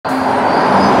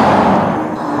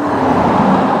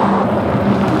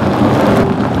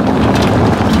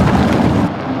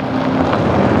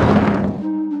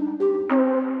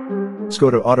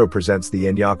Skoda Auto presents the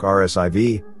ENYAQ RS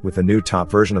IV. With the new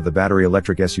top version of the battery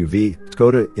electric SUV,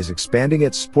 Skoda is expanding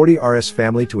its sporty RS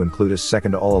family to include a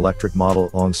second all-electric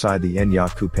model alongside the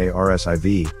ENYAQ Coupé RS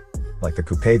IV. Like the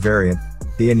Coupé variant,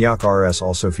 the ENYAQ RS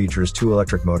also features two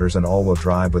electric motors and all-wheel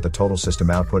drive with a total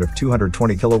system output of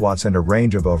 220 kilowatts and a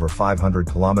range of over 500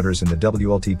 kilometers in the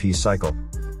WLTP cycle.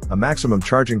 A maximum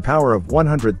charging power of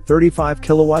 135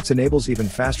 kilowatts enables even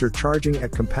faster charging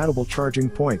at compatible charging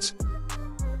points.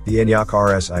 The ENYAQ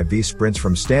RS IV sprints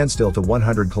from standstill to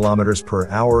 100 km per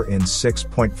hour in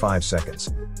 6.5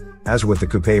 seconds. As with the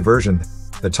Coupé version,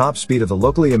 the top speed of the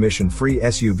locally emission-free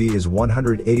SUV is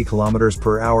 180 km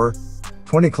per hour,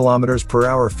 20 km per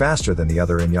hour faster than the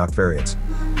other ENYAQ variants.